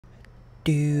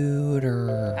Dude.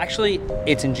 Actually,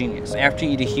 it's ingenious. After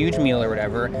you eat a huge meal or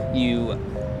whatever, you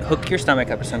hook your stomach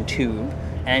up to some tube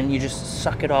and you just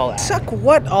suck it all out. Suck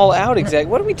what all out exactly?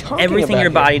 What are we talking Everything about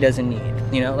your here? body doesn't need.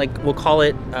 You know, like we'll call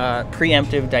it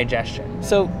preemptive digestion.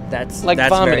 So That's like that's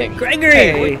vomiting. Gregory,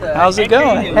 Hey, how's it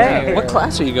going? Hey. What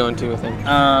class are you going to with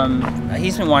him?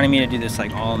 He's been wanting me to do this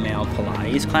like all-male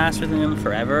Pilates class with him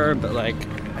forever, but like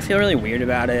I feel really weird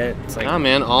about it. It's like, Oh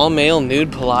man, all male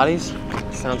nude Pilates?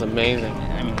 Sounds amazing.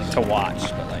 I mean, to watch,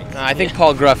 but like. I think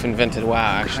Paul Gruff invented WoW,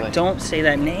 actually. Don't say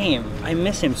that name. I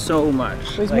miss him so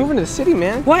much. He's moving to the city,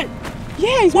 man. What?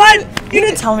 Yeah, he's What? You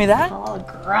didn't tell me that. Paul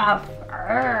Gruff.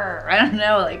 I don't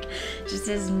know, like, just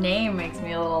his name makes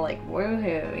me a little, like,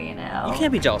 woohoo, you know? You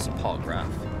can't be jealous of Paul Gruff.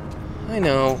 I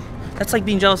know. That's like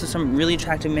being jealous of some really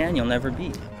attractive man you'll never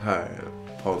be. Hi,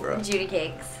 Paul Gruff. Judy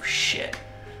Cakes. Shit.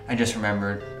 I just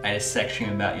remembered. I had a sex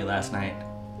dream about you last night.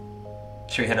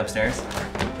 Should we head upstairs?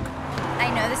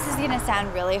 I know this is gonna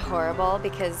sound really horrible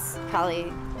because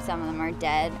probably some of them are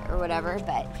dead or whatever,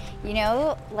 but you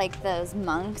know, like those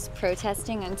monks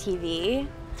protesting on TV?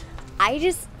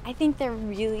 I think they're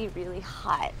really, really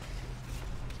hot.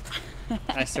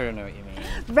 I sort of know what you mean.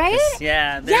 Right?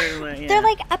 Yeah, Their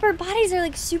like upper bodies are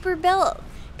like super built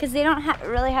because they don't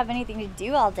really have anything to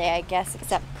do all day, I guess,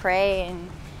 except pray and,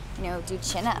 you know, do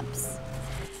chin-ups.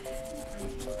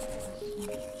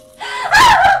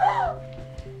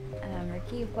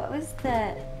 Ricky, what was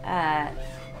the,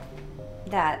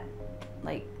 that,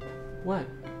 like, What?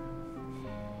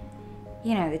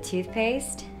 you know, the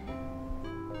toothpaste?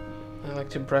 I like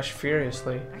to brush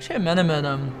furiously. Actually, I met him at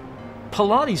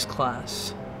Pilates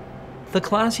class. The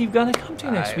class you've got to come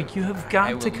to next week. You have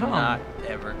got to come. I will not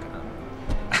ever come.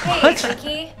 Hey,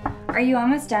 Ricky, are you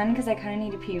almost done? Because I kind of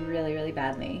need to pee really, really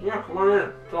badly. Yeah, come on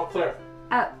in. It's all clear.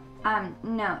 Oh,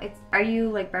 no, are you,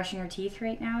 like, brushing your teeth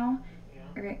right now? Yeah.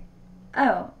 Okay.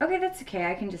 Oh, okay, that's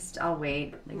okay. I'll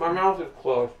wait. Like, My mouth is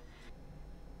closed.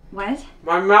 What?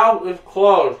 My mouth is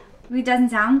closed. It doesn't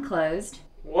sound closed.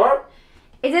 What?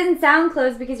 It doesn't sound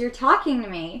closed because you're talking to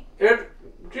me.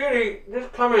 Judy,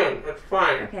 just come in. It's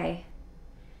fine. Okay.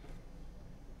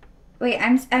 Wait,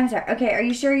 I'm sorry. Okay, are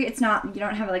you sure you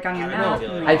don't have it, like, on your mouth?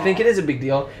 I think it is a big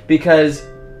deal because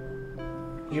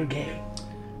you're gay.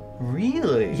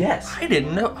 Really? Yes. I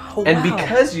didn't know. Oh, And wow.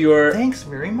 because you're... Thanks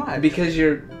very much. Because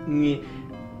you're...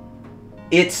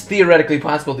 It's theoretically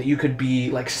possible that you could be,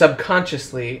 like,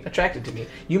 subconsciously attracted to me.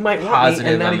 You might want me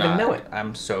and not even know it.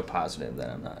 I'm so positive that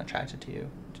I'm not attracted to you.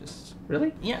 Just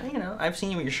Really? yeah, you know, I've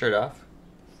seen you with your shirt off.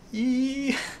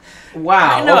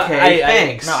 Wow, No, okay,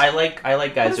 thanks. I like guys What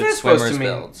is with that supposed swimmer's to mean?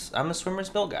 builds. I'm a swimmer's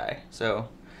build guy, so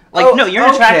like Oh, no, you're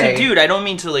an attractive okay. dude. I don't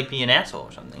mean to like be an asshole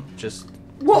or something. Just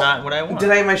Well, not what I want.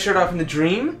 Did I have my shirt off in the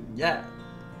dream? Yeah,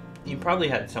 you probably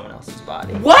had someone else's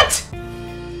body. What?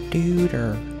 Dude.